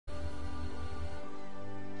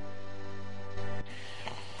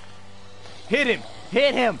Hit him!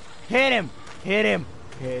 Hit him! Hit him! Hit him!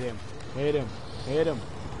 Hit him! Hit him! Hit him!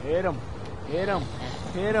 Hit him! Hit him!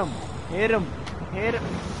 Hit him! Hit him! Hit him!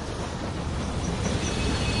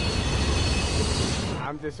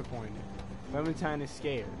 I'm disappointed. Clementine is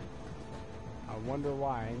scared. I wonder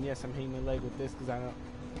why. And yes, I'm hitting the leg with this because I don't...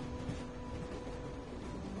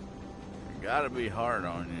 You gotta be hard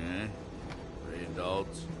on you, eh? 3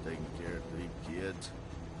 adults, taking care of 3 kids.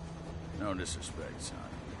 No disrespect, son.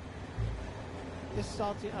 This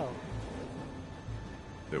salty... Oh.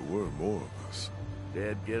 There were more of us.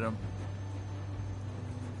 Dad get him?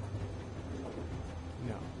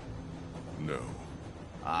 No. No.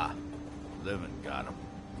 Ah, living got him.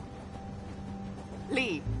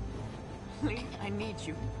 Lee! Lee, I need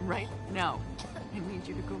you right now. I need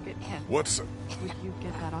you to go get Ken. What's... Would you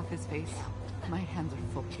get that off his face? My hands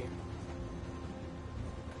are full here.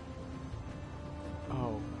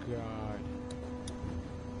 Oh, God.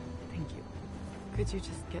 Thank you. Could you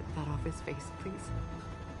just get that off his face, please?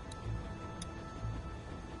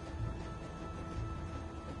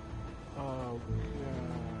 Oh, God.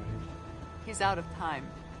 He's out of time.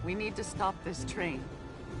 We need to stop this train.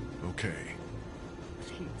 Okay.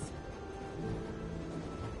 Please.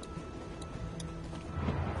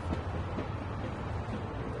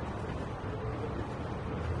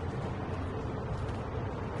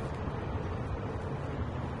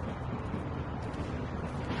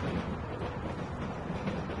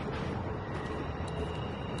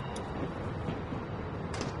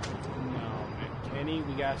 Kenny,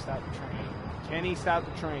 we gotta stop the train. Kenny, stop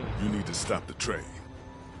the train. You need to stop the train.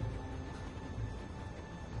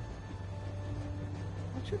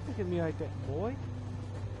 Don't you look at me like that, boy?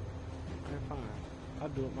 Okay, fine. I'll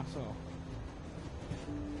do it myself.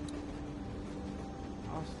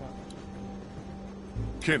 I'll stop.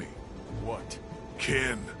 Kenny. What?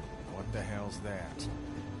 Ken. What the hell's that?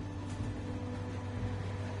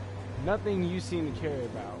 Nothing you seem to care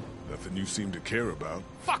about. Nothing you seem to care about.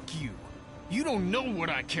 Fuck you! You don't know what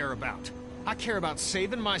I care about. I care about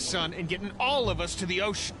saving my son and getting all of us to the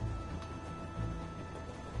ocean.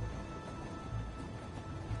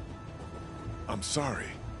 I'm sorry.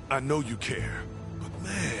 I know you care. But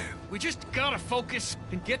man... We just gotta focus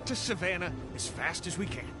and get to Savannah as fast as we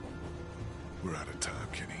can. We're out of time,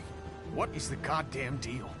 Kenny. What is the goddamn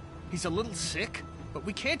deal? He's a little sick, but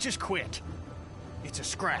we can't just quit. It's a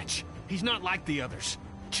scratch. He's not like the others.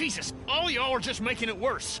 Jesus, all y'all are just making it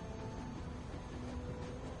worse.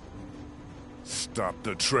 Stop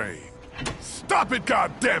the train. Stop it,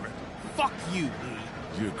 goddammit! Fuck you,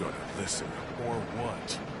 Lee. You're gonna listen. Or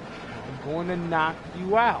what? I'm going to knock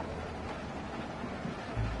you out.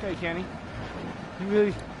 Okay, Kenny. You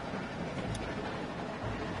really...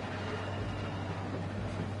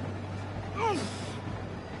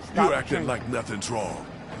 Stop You're acting train. like nothing's wrong.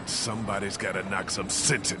 Somebody's gotta knock some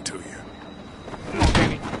sense into you. Come on,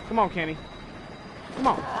 Kenny. Come on, Kenny. Come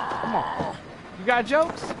on. Come on. You got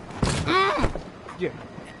jokes? Yeah.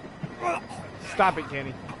 Stop it,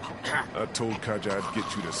 Kenny. I told Kaja I'd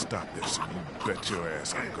get you to stop this, and you bet your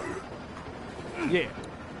ass I'm gonna. Yeah.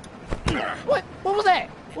 What? What was that?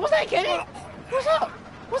 What was that, Kenny? What's up?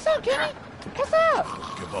 What's up, Kenny? What's up? I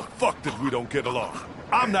don't give a fuck that we don't get along.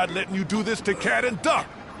 I'm not letting you do this to Cat and Duck.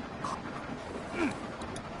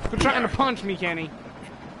 Quit trying to punch me, Kenny.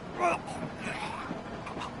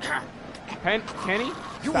 Kenny?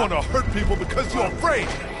 You want to hurt people because you're afraid.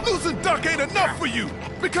 Losing Duck ain't enough for you.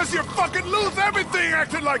 Because you fucking lose everything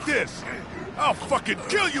acting like this. I'll fucking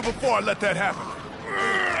kill you before I let that happen.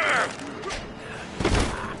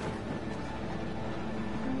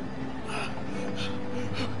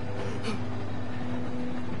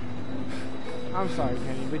 I'm sorry,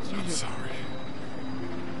 Kenny, but you just... Sorry.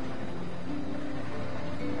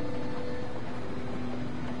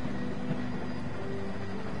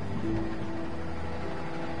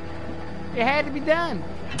 It had to be done.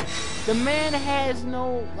 The man has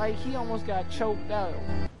no, like, he almost got choked out.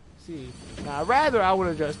 See, now rather I would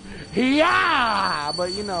have just, yeah,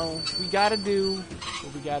 but you know, we gotta do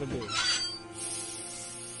what we gotta do.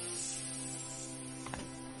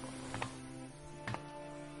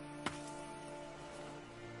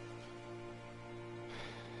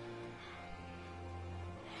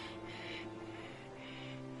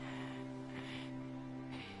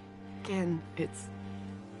 Again,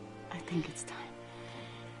 I think it's time.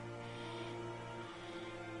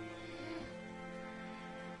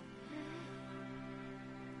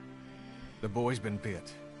 The boy's been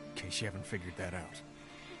bit, in case you haven't figured that out.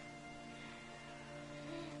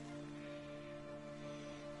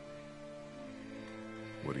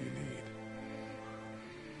 What do you need?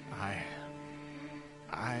 I...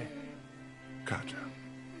 Katja.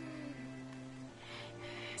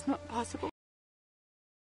 possible.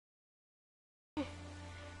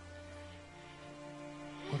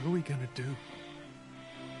 What are we gonna do?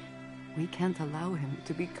 We can't allow him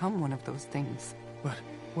to become one of those things. But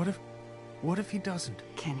what if he doesn't?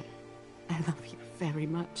 Kenny, I love you very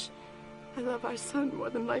much. I love our son more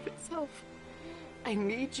than life itself. I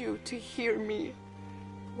need you to hear me.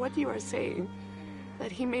 What you are saying,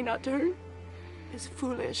 that he may not turn, is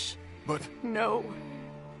foolish. But No.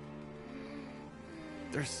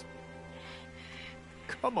 there's...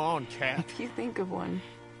 Come on, Kat. If you think of one,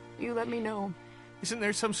 you let me know. Isn't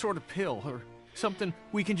there some sort of pill or something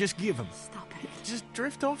we can just give him? Stop it. Just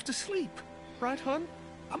drift off to sleep. Right, hun?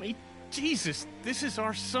 I mean, Jesus, this is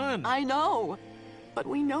our son. I know, but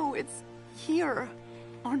we know it's here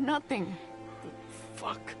or nothing.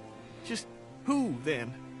 Fuck. Just who,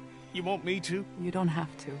 then? You want me to? You don't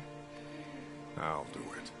have to. I'll do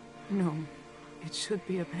it. No, it should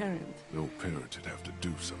be apparent. No parent should have to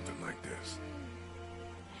do something like this.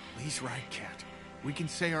 He's right, Kat. We can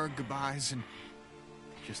say our goodbyes and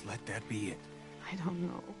just let that be it. I don't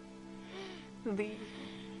know. Lee,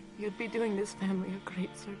 you'd be doing this family a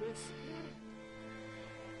great service.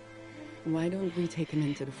 Why don't we take him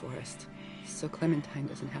into the forest, so Clementine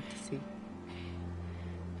doesn't have to see?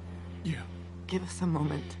 Yeah. Give us a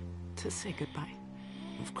moment to say goodbye.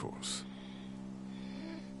 Of course.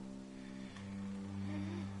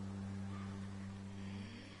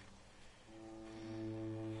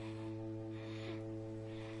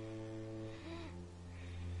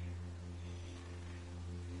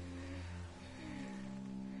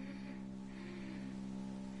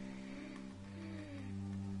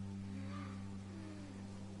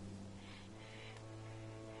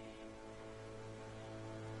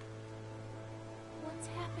 What's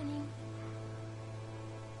happening?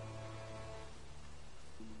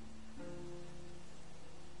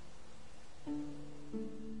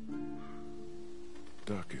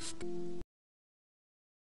 Duck is...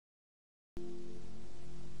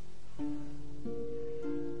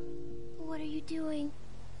 What are you doing?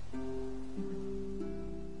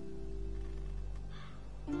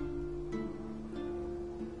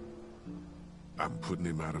 I'm putting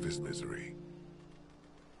him out of his misery.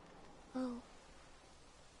 Oh,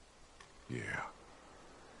 Yeah.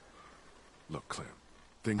 Look, Clem.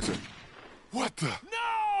 Things are... What the...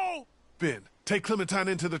 No! Ben, take Clementine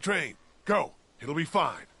into the train. Go. It'll be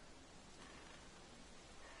fine.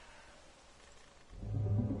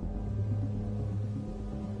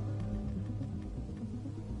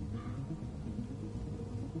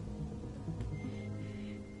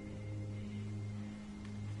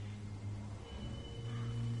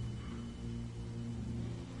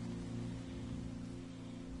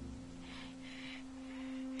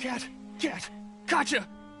 Kat! Kat! Gotcha!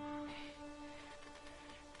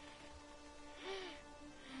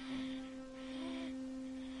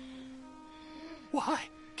 Why?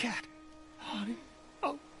 Kat? Honey?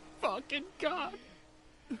 Oh, fucking God!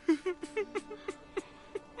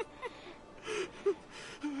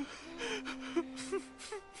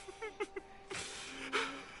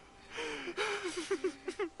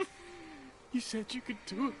 You said you could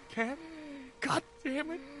do it, Kat. God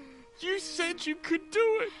damn it. You said you could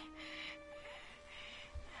do it.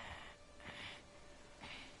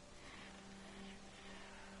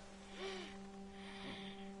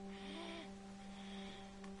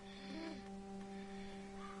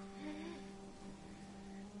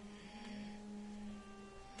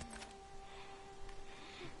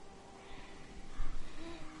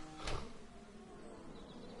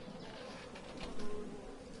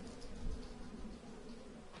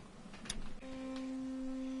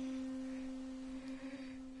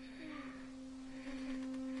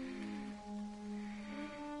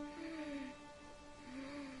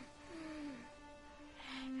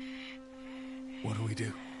 What do we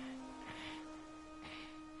do?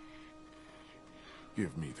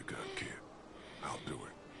 Give me the gun, kid. I'll do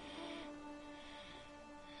it.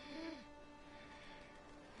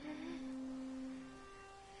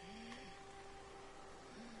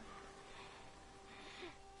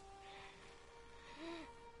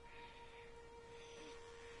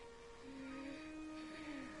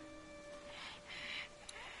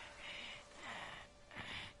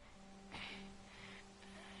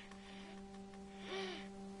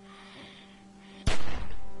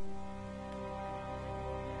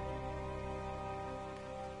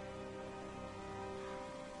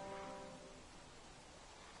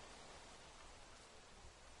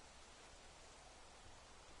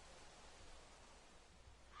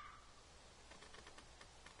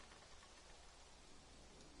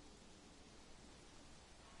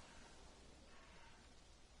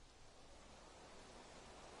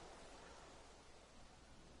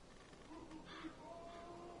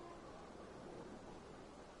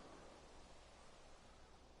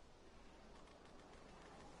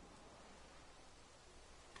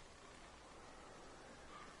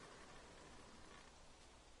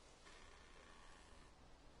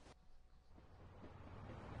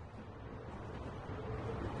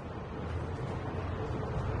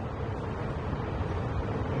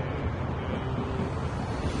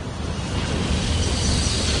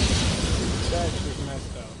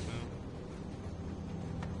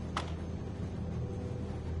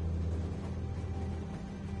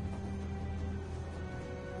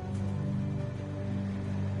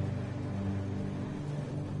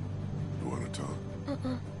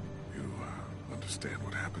 understand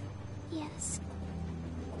what happened? Yes,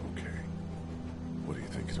 Okay. What do you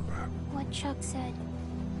think it's about? what Chuck said.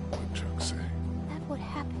 What Chuck say? That what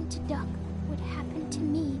happened to Duck would happen to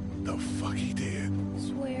me. The fuck he did?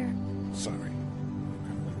 Swear. Sorry.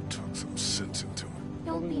 I'm gonna talk some sense into him.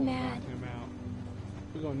 Don't be mad. Knock him out.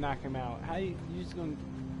 We're gonna knock him out. How you just gonna...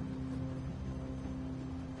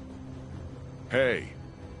 Hey,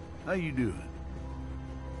 How you doing?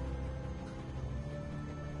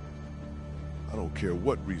 I don't care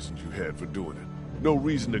what reasons you had for doing it. No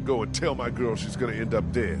reason to go and tell my girl she's gonna end up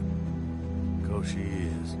dead. 'Cause she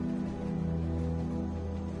is.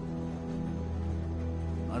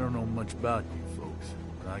 I don't know much about you folks,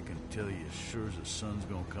 but I can tell you as sure as the sun's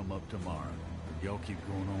gonna come up tomorrow. Y'all keep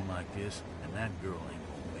going on like this, and that girl ain't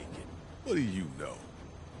gonna make it. What do you know?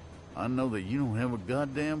 I know that you don't have a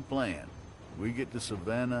goddamn plan. We get to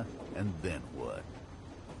Savannah, and then what?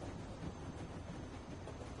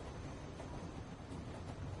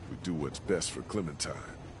 We do what's best for Clementine.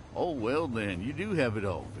 Oh, well then, you do have it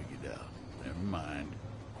all figured out. Never mind.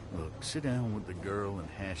 Look, sit down with the girl and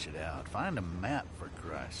hash it out. Find a map, for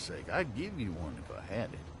Christ's sake. I'd give you one if I had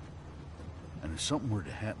it. And if something were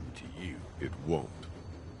to happen to you, It won't.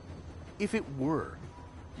 if it were,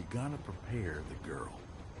 you gotta prepare the girl.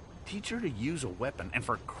 Teach her to use a weapon, and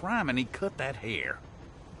for crime, he cut that hair.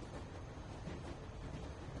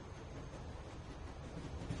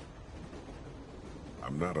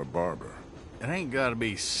 I'm not a barber. It ain't gotta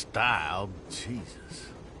be styled. Jesus.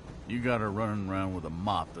 You got her running around with a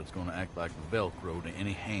mop that's gonna act like Velcro to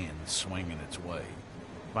any hand swinging its way.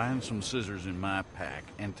 Find some scissors in my pack,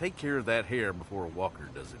 and take care of that hair before Walker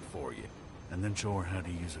does it for you. And then show her how to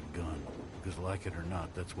use a gun. Because like it or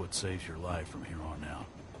not, that's what saves your life from here on out.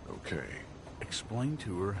 Okay. Explain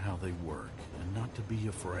to her how they work, and not to be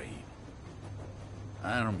afraid.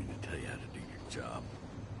 I don't mean to tell you how to do your job,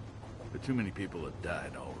 but too many people have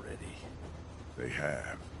died already. They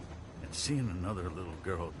have. And seeing another little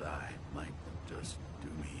girl die might just do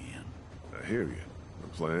me in. I hear you. A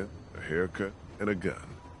plan, a haircut, and a gun.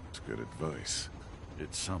 It's good advice.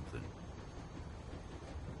 It's something.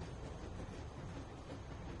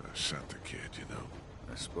 I shot the kid, you know.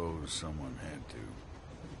 I suppose someone had to.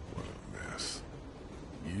 What a mess.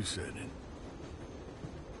 You said it.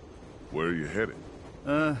 Where are you headed?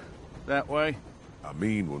 That way? I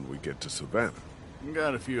mean when we get to Savannah.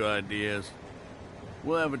 Got a few ideas.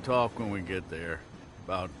 We'll have a talk when we get there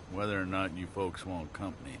about whether or not you folks want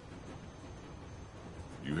company.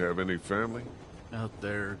 You have any family? Out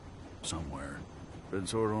there, somewhere. Been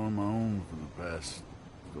sort of on my own for the past,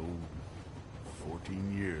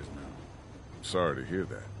 14 years now. Sorry to hear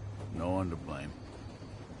that. No one to blame.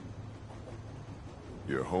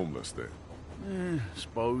 You're homeless then.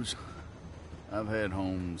 Suppose. I've had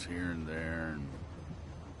homes here and there,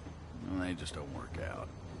 and they just don't work out.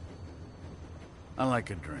 I like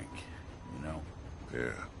a drink, you know.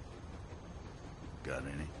 Yeah. Got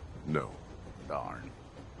any? No. Darn.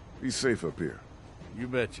 Be safe up here. You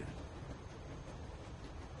betcha.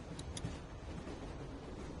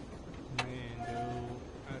 Man,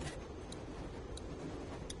 dude.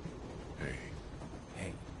 Hey,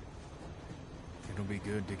 Hey, it'll be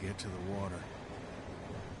good to get to the water.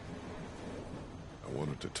 I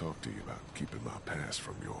wanted to talk to you about keeping my past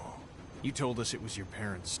from you all. You told us it was your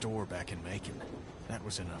parents' store back in Macon. That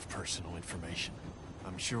was enough personal information.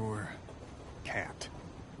 I'm sure Cat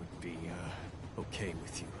would be, okay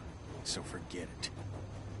with you. So forget it.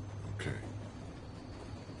 Okay.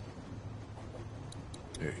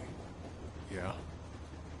 Hey, Yeah?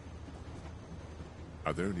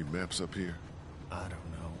 are there any maps up here? I don't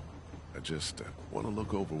know. I just want to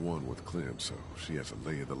look over one with Clem so she has a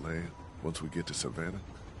lay of the land once we get to Savannah.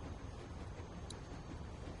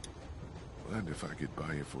 Mind if I get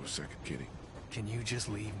by you for a second, Kitty? Can you just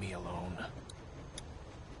leave me alone?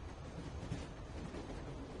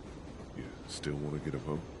 You still want to get a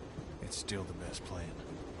vote? It's still the best plan.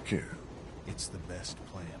 Ken, It's the best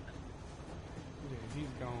plan. Yeah, he's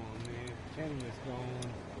gone, man. Kenny is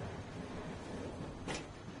gone.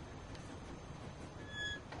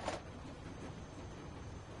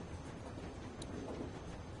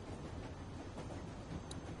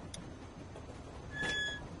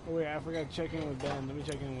 Oh wait, I forgot to check in with Ben. Let me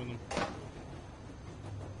check in with him.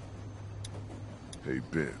 hey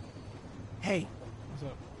Ben, Hey, What's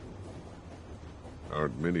up?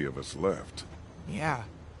 aren't many of us left. yeah.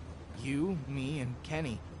 You, me, and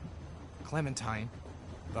Kenny. Clementine.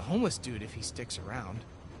 The homeless dude if he sticks around.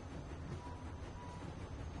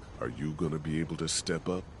 Are you gonna be able to step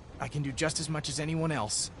up? I can do just as much as anyone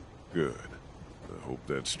else. Good. I hope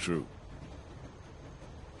that's true.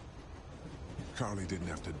 Carly didn't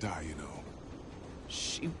have to die, you know.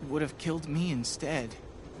 She would have killed me instead.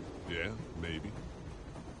 Yeah, maybe.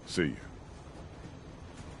 See you.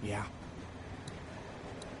 Yeah.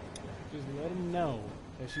 Just let him know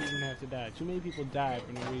that she doesn't have to die. Too many people die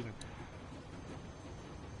for no reason.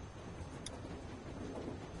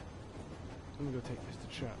 Let me go take this to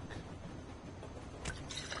Chuck.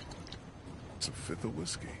 It's a fifth of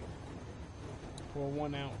whiskey. Pour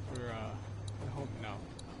one out for, I hope, no.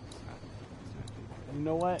 It's not. You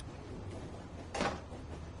know what?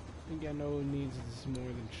 I think I know who needs this more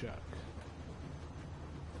than Chuck.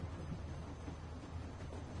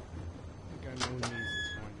 I think I know who needs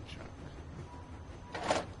this more than Chuck.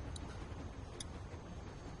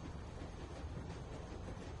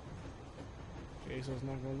 Jason's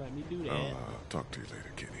not gonna let me do that. I'll talk to you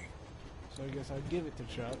later, Kenny. So I guess I'll give it to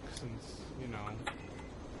Chuck since, you know,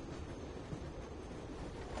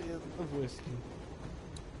 of whiskey.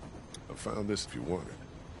 I found this if you want it.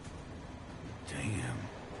 Damn.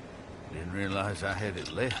 Didn't realize I had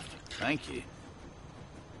it left. Thank you.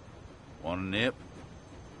 Want a nip?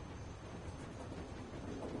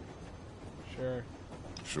 Sure.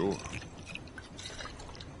 Sure.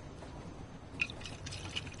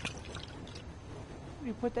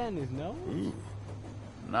 You put that in his nose? Ooh,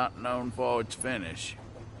 Not known for its finish.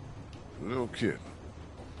 no kidding.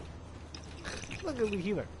 Look at the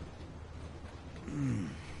healer.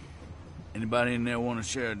 Anybody in there want to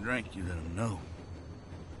share a drink, you let them know.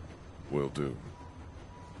 Will do.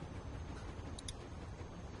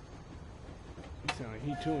 You sound like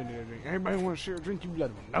he too into a drink. Everybody want to share a drink, you let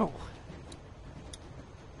him know.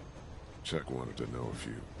 Chuck wanted to know if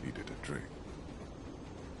you needed a drink.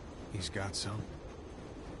 He's got some.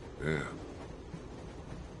 Yeah.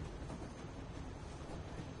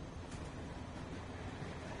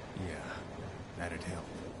 Yeah, that'd help.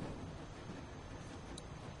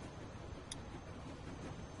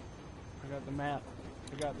 I got the map.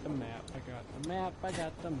 I got the map. I got the map. I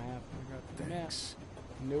got the map. I got the Thanks.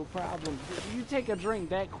 map. No problem. You take a drink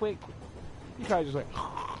that quick, you probably just like.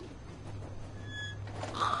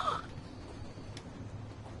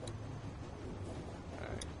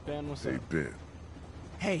 Alright, Ben, what's Hey, up? Ben.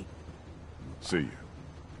 Hey, See you.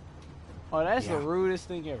 Oh, that's the Yeah. rudest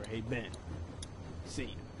thing ever. Hey, Ben. See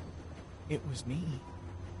you. it was me.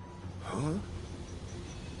 Huh?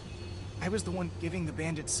 I was the one giving the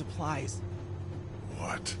bandits supplies.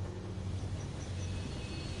 What?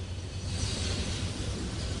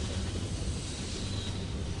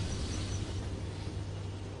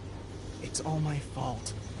 It's all my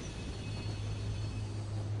fault.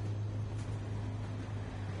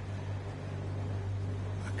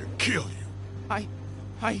 I could kill you.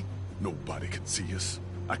 I... Nobody can see us.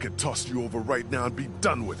 I could toss you over right now and be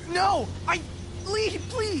done with it. No! Leave,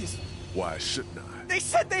 please! Why shouldn't I? They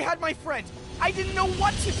said they had my friend! I didn't know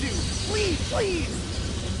what to do! Leave, please!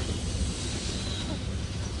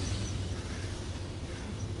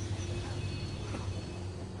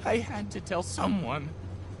 I had to tell someone.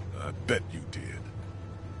 I bet you did.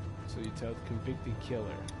 So you tell the convicted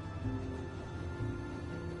killer.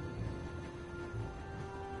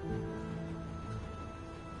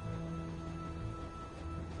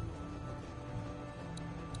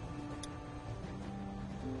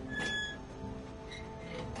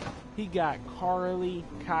 He got Carly,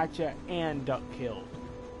 Katya, and Duck killed.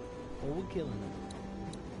 Well, we're killing him.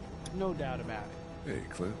 No doubt about it. Hey,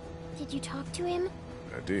 Clint. Did you talk to him?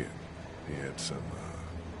 I did. He had some,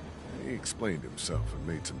 he explained himself and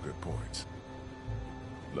made some good points.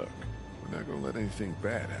 Look, we're not gonna let anything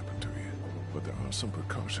bad happen to you, but there are some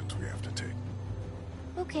precautions we have to take.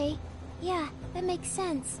 Okay. Yeah, that makes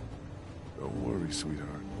sense. Don't worry, sweetheart.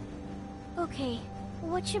 Okay.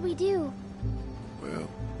 What should we do? Well,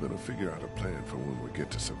 I'm gonna figure out a plan for when we get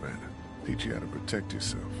to Savannah. Teach you how to protect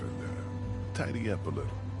yourself and, tidy up a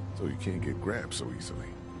little, so you can't get grabbed so easily.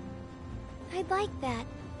 I'd like that.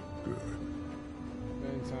 Good.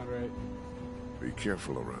 That didn't sound right. Be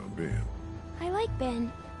careful around Ben. I like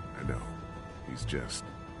Ben. I know. He's just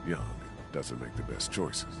young and doesn't make the best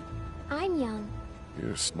choices. I'm young.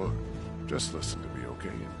 You're smart. Just listen to me, okay?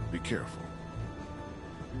 And be careful.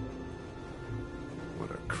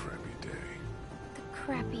 What a crappy day. The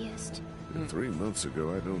crappiest. If 3 months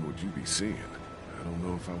ago I'd known what you'd be seeing, I don't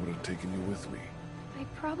know if I would have taken you with me. I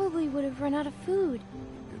probably would have run out of food.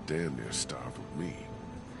 You're damn near starved with me.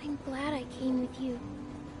 I'm glad I came with you.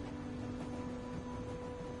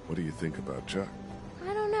 What do you think about Chuck?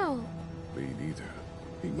 I don't know. Me neither.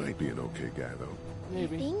 He might be an okay guy, though.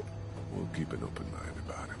 Maybe. You think? We'll keep an open mind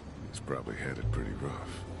about him. He's probably had it pretty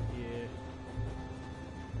rough. Yeah.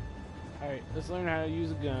 Alright, let's learn how to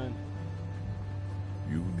use a gun.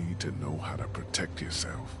 You need to know how to protect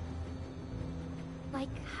yourself. Like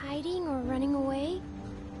hiding or running away?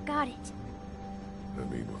 Got it. I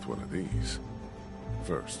mean with one of these.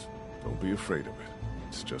 First, don't be afraid of it.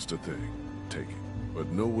 It's just a thing. Take it. But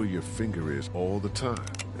know where your finger is all the time.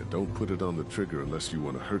 And don't put it on the trigger unless you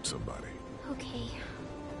want to hurt somebody. Okay.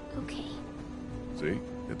 Okay. See?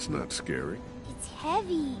 It's not scary. It's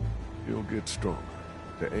heavy. You'll get stronger.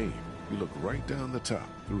 To aim, you look right down the top,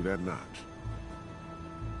 through that notch.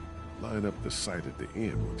 Line up the sight at the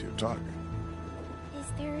end with your target. Is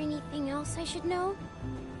there anything else I should know?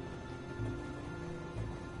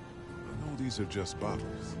 I know these are just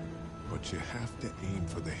bottles, but you have to aim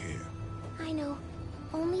for the head. I know.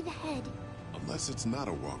 Only the head. Unless it's not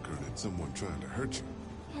a walker and it's someone trying to hurt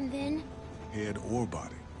you. And then? Head or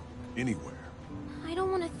body. Anywhere. I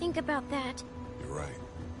don't want to think about that. You're right.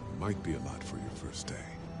 It might be a lot for your first day.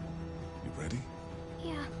 You ready?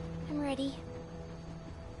 Yeah, I'm ready.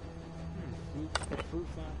 Fruit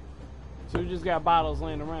fly. So we just got bottles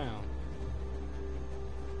laying around.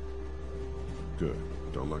 Good.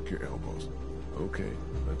 Don't lock your elbows. Okay,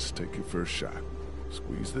 let's take your first shot.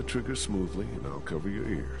 Squeeze the trigger smoothly and I'll cover your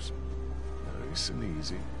ears. Nice and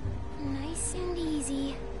easy. Nice and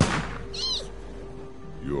easy. Eee!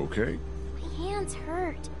 You okay? My hands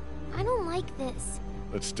hurt. I don't like this.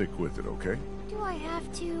 Let's stick with it, okay? Do I have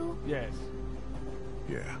to? Yes.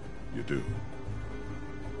 Yeah, you do.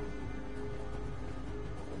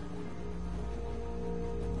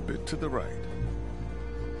 A bit to the right.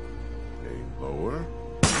 Aim lower.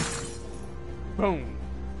 Boom.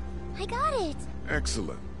 I got it.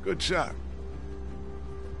 Excellent. Good shot.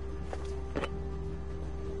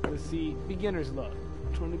 Let's see. Beginner's luck.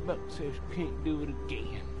 20 bucks if you can't do it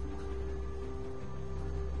again.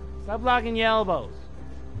 Stop locking your elbows.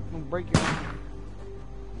 I'm gonna break your arm.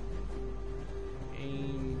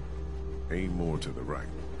 Aim. Aim more to the right.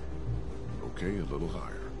 Okay, a little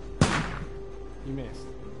higher. You missed.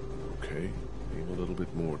 Okay, aim a little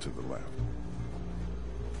bit more to the left.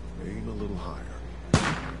 Aim a little higher.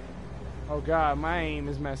 Oh god, my aim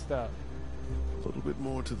is messed up. A little bit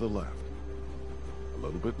more to the left. A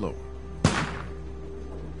little bit lower.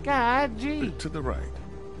 God, gee. Bit to the right.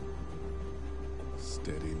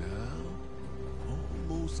 Steady now.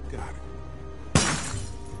 Almost got it.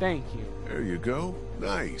 Thank you. There you go.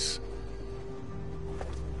 Nice.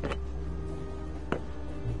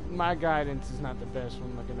 My guidance is not the best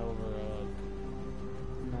when looking over a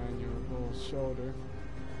 9-year-old's shoulder.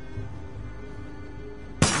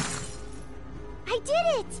 I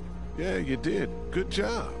did it! Yeah, you did. Good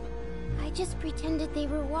job. I just pretended they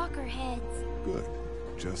were walker heads. Good.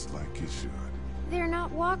 Just like you should. They're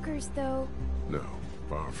not walkers, though. No,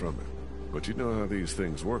 far from it. But you know how these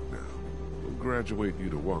things work now. We'll graduate you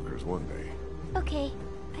to walkers one day. Okay,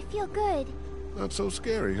 I feel good. Not so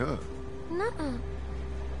scary, huh? Nuh-uh.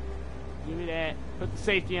 Give me that. Put the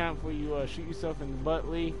safety on before you shoot yourself in the butt,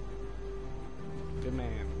 Lee. Good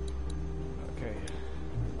man. Okay.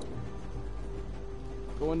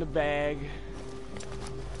 Go in the bag.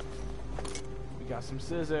 We got some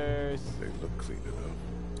scissors. They look clean enough.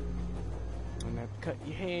 I'm gonna have to cut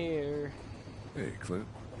your hair. Hey, Clint.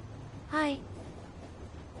 Hi.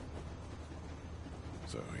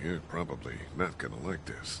 So you're probably not gonna like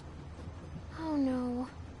this. Oh no.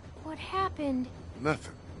 What happened?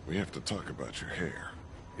 Nothing. We have to talk about your hair.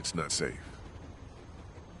 It's not safe.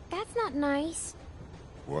 That's not nice.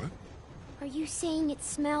 What? Are you saying it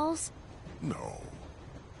smells? No.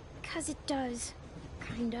 'Cause it does.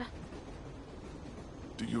 Kinda.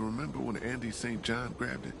 Do you remember when Andy St. John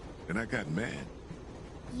grabbed it and I got mad?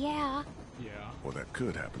 Yeah. Yeah. Well, that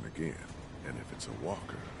could happen again. And if it's a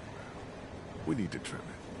walker, well, we need to trim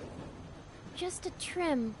it. Just a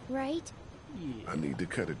trim, right? Yeah. I need to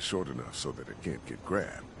cut it short enough so that it can't get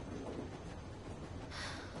grabbed.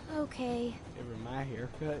 Okay. Ever my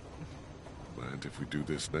haircut? Mind if we do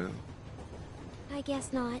this now? I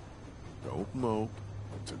guess not. Don't mope.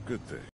 It's a good thing.